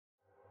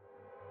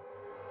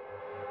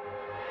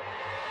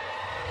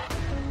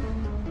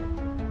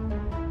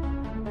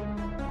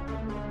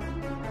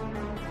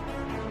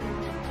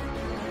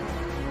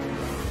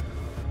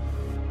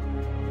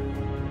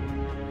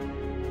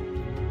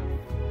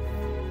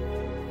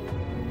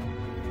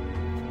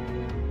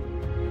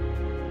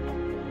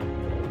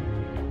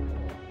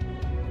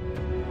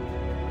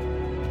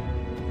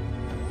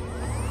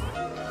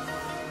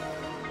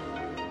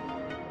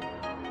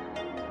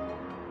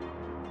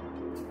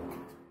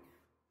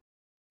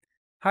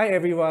Hi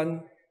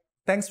everyone,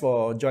 thanks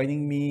for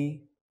joining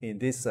me in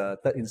this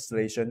third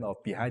installation of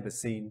Behind the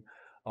Scene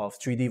of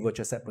 3D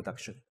virtual set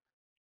production.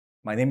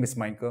 My name is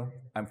Michael,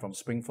 I'm from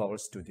Spring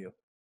Forest Studio.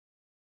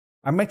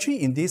 I'm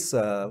actually in this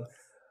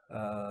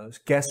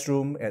guest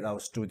room at our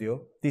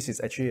studio. This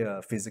is actually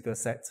a physical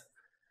set.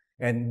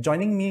 And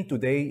joining me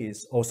today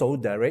is also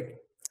Derek.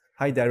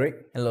 Hi Derek.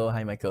 Hello,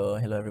 hi Michael.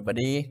 Hello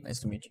everybody.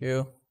 Nice to meet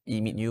you.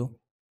 Meet you.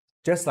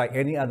 Just like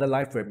any other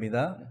live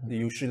webinar,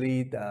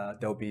 usually there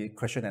will be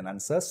question and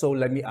answer. So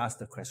let me ask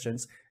the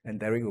questions and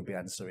Derek will be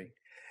answering.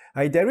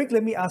 Hi Derek,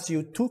 let me ask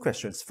you two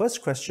questions.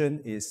 First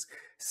question is,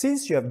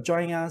 since you have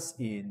joined us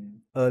in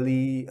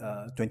early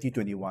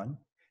 2021,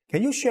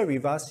 can you share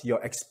with us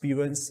your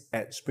experience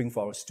at Spring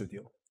Forest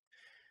Studio?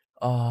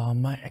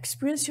 My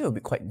experience here will be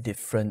quite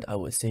different, I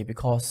would say,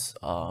 because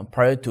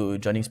prior to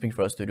joining Spring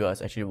Forest Studio, I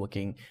was actually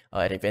working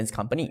at an events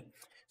company.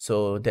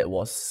 So that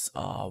was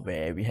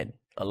where we had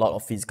a lot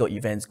of physical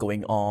events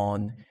going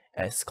on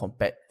as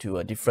compared to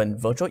a different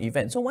virtual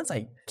event. So once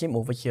I came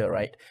over here,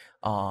 right,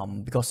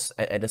 because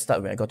at the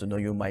start when I got to know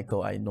you,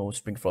 Michael, I know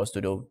Spring Forest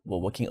Studio were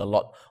working a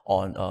lot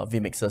on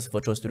vMixer's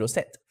virtual studio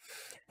set.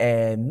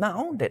 And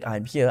now that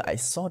I'm here, I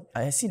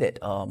see that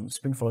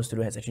Spring Forest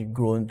Studio has actually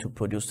grown to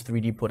produce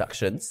 3D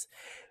productions.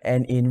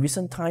 And in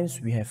recent times,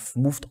 we have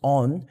moved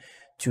on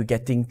to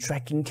getting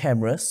tracking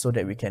cameras so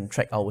that we can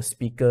track our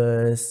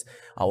speakers,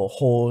 our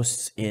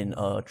hosts in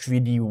a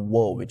 3D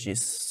world, which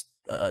is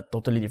a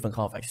totally different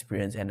kind of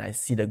experience. And I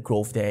see the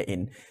growth there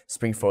in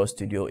Spring Forest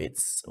Studio.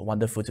 It's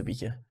wonderful to be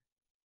here.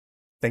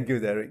 Thank you,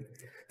 Derek.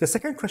 The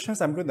second question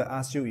I'm going to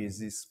ask you is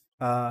this.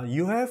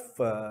 You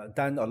have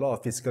done a lot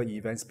of physical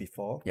events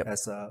before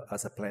as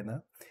a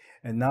planner,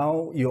 and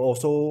now you're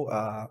also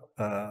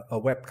a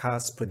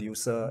webcast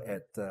producer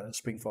at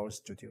Spring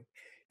Forest Studio.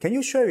 Can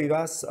you share with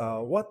us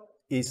what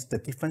is the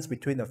difference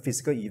between a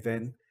physical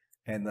event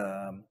and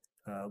a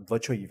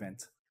virtual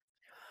event?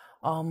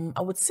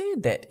 I would say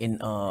that in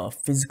a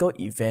physical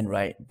event,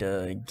 right,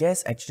 the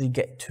guests actually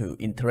get to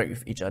interact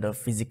with each other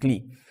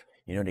physically.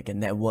 You know, they can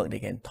network, they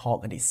can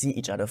talk, and they see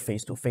each other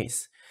face to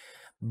face.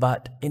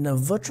 But in a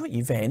virtual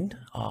event,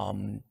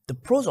 the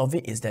pros of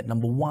it is that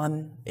number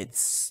one,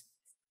 it's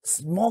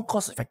more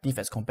cost effective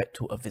as compared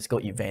to a physical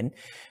event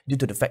due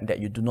to the fact that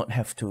you do not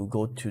have to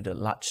go to the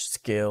large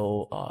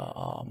scale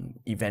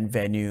event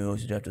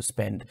venues, you don't have to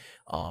spend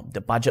the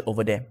budget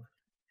over there.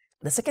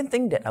 The second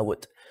thing that I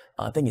would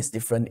think is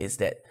different is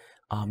that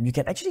you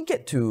can actually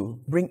get to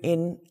bring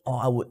in,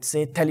 or I would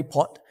say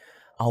teleport,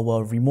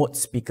 our remote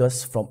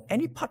speakers from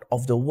any part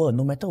of the world,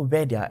 no matter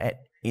where they are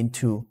at,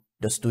 into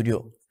the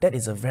studio. That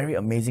is a very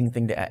amazing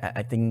thing that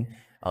I think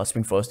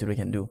Spring Forest Studio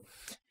can do.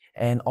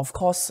 And of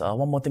course,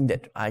 one more thing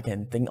that I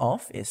can think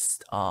of is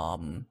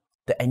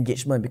the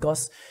engagement,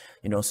 because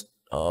you know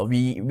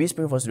we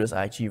Spring Forest Studios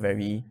are actually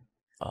very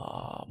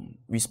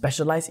we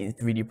specialize in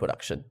 3D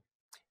production.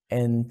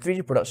 And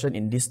 3D production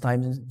in this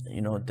time,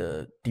 you know,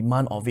 the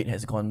demand of it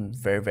has gone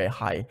very, very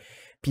high.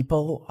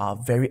 People are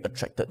very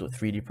attracted to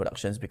 3D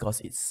productions because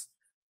it's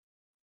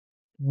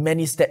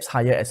many steps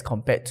higher as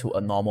compared to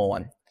a normal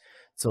one.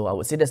 So I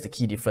would say that's the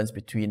key difference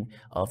between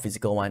a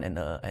physical one and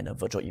a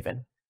virtual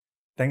event.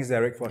 Thanks,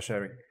 Derek, for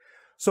sharing.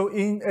 So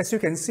as you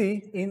can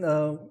see, in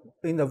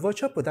the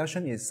virtual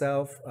production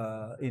itself,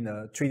 in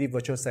a 3D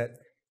virtual set,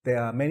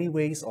 there are many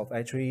ways of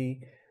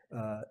actually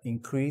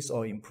increase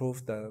or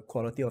improve the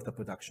quality of the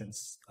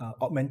productions.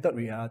 Augmented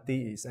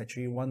reality is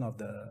actually one of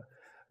the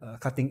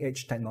cutting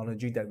edge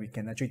technology that we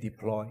can actually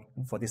deploy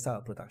for this type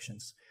of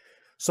productions.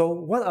 So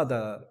what are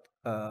the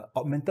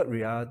augmented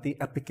reality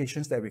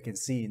applications that we can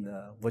see in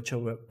the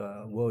virtual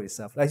world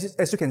itself?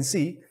 As you can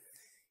see,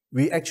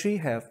 we actually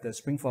have the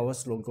Spring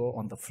Forest logo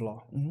on the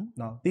floor.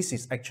 Now, this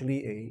is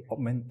actually a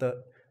augmented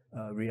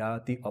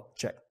reality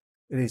object.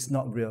 It is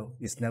not real.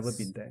 It's never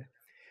been there.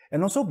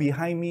 And also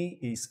behind me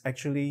is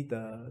actually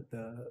the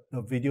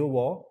video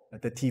wall,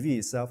 the TV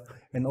itself.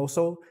 And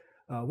also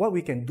what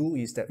we can do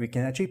is that we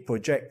can actually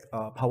project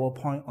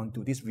PowerPoint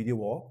onto this video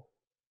wall.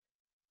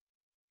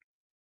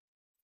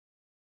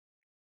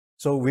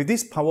 So with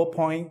this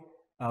PowerPoint,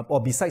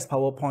 or besides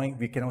PowerPoint,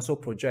 we can also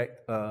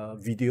project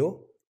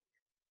video.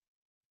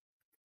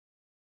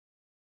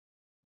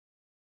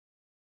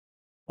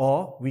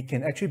 Or we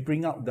can actually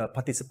bring out the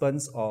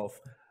participants of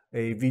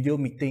a video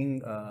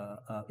meeting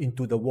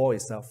into the wall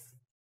itself.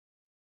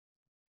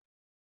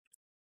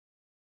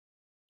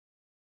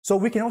 So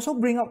we can also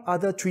bring up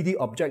other 3D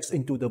objects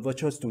into the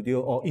virtual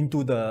studio or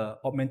into the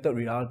augmented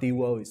reality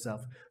world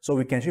itself. So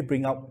we can actually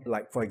bring up,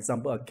 like, for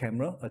example, a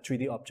camera, a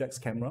 3D objects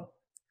camera.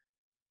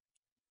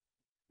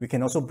 We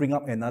can also bring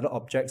up another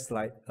objects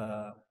like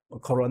a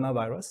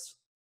coronavirus.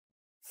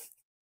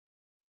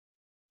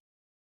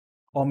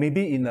 Or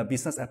maybe in the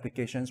business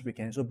applications, we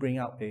can also bring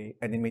out an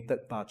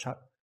animated bar chart.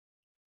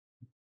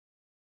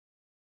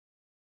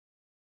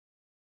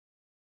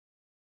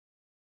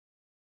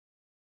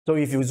 So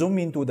if you zoom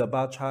into the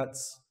bar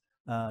charts,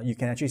 you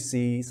can actually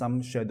see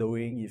some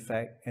shadowing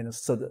effect, and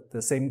so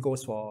the same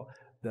goes for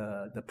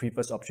the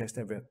previous objects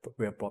that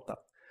we have brought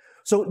up.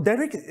 So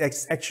Derek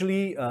is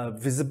actually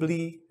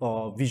visibly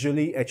or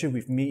visually actually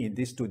with me in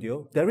this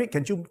studio. Derek,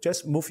 can you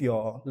just move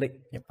your leg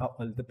out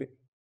a little bit?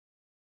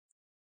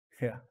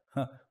 Yeah,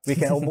 we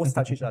can almost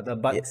touch each other.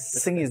 But Yes. the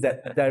thing is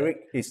that Derek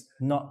is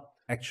not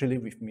actually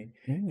with me.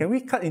 Can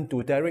we cut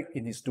into Derek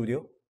in his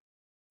studio?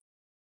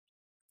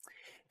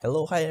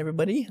 Hello, hi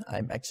everybody.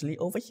 I'm actually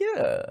over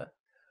here.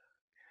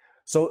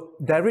 So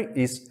Derek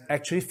is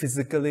actually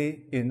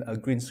physically in a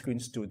green screen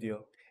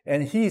studio,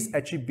 and he is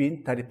actually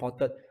being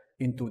teleported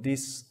into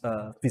this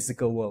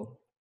physical world.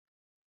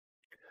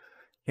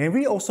 Can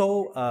we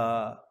also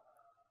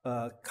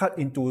cut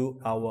into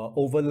our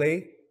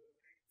overlay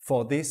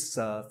for this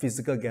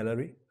physical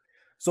gallery?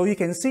 So you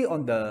can see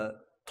on the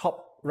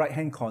top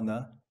right-hand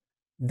corner,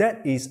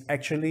 that is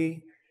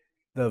actually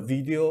the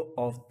video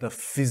of the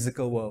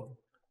physical world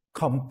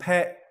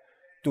compared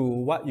to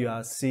what you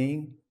are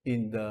seeing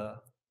in the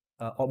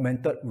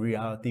augmented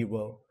reality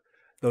world.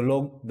 The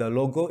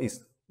logo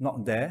is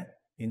not there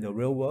in the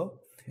real world.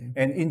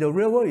 And in the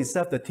real world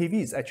itself, the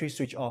TV is actually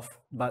switched off.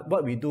 But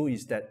what we do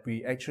is that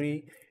we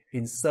actually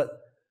insert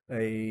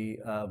a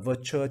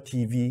virtual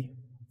TV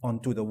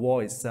onto the wall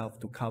itself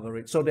to cover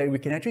it so that we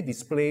can actually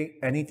display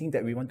anything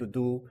that we want to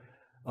do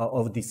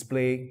or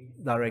display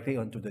directly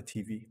onto the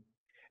TV.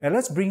 And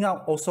let's bring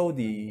out also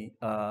the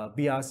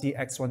BRC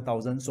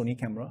X1000 Sony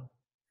camera.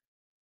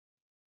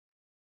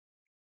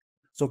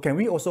 So can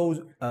we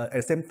also at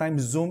the same time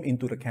zoom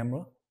into the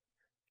camera?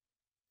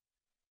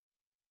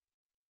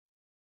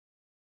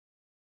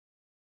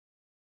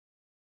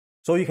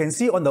 So you can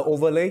see on the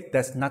overlay,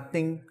 there's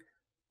nothing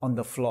on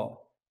the floor,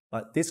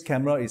 but this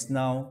camera is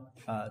now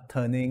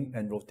turning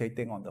and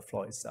rotating on the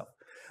floor itself.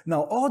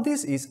 Now, all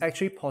this is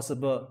actually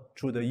possible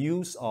through the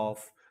use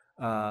of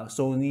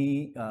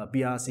Sony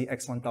BRC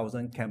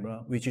X1000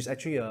 camera, which is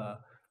actually a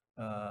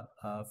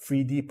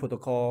 3D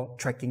protocol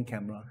tracking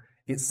camera.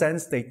 It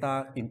sends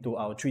data into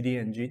our 3D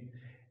engine,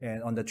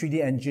 and on the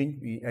 3D engine,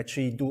 we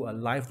actually do a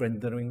live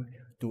rendering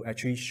to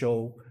actually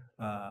show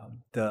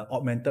the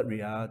augmented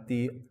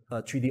reality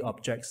 3D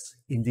objects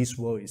in this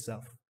world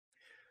itself.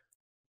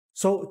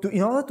 So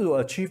in order to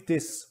achieve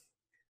this,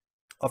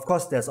 of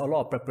course, there's a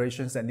lot of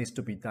preparations that needs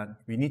to be done.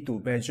 We need to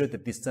measure the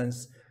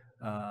distance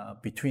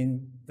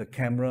between the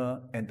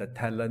camera and the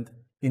talent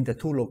in the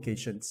two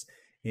locations,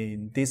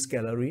 in this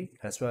gallery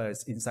as well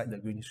as inside the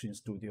green screen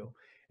studio.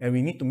 And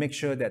we need to make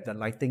sure that the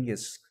lighting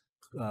is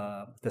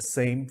the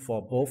same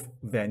for both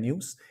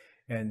venues,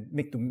 and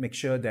make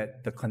sure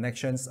that the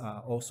connections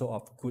are also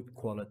of good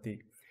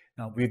quality.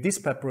 Now, with these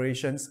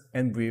preparations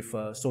and with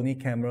Sony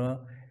camera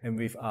and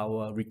with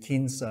our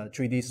Rekins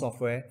 3D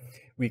software,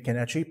 we can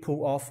actually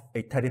pull off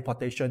a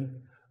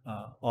teleportation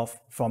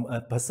from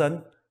a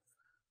person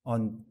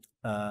on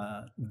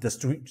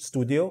the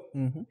studio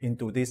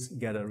into this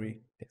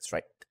gallery. That's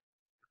right.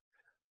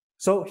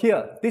 So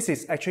here, this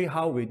is actually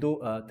how we do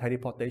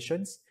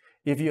teleportations.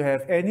 If you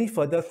have any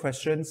further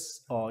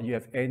questions, or you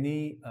have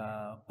any,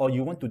 or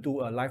you want to do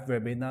a live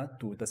webinar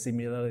to the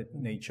similar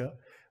nature,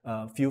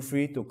 feel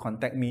free to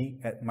contact me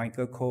at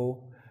Michael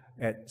Koh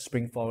at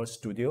Spring Forest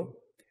Studio,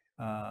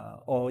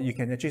 or you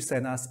can actually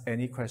send us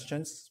any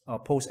questions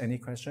or post any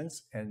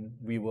questions, and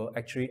we will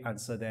actually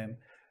answer them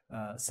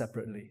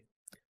separately.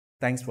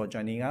 Thanks for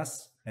joining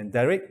us. And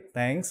Derek,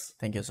 thanks.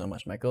 Thank you so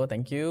much, Michael.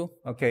 Thank you.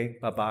 Okay,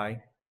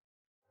 bye-bye.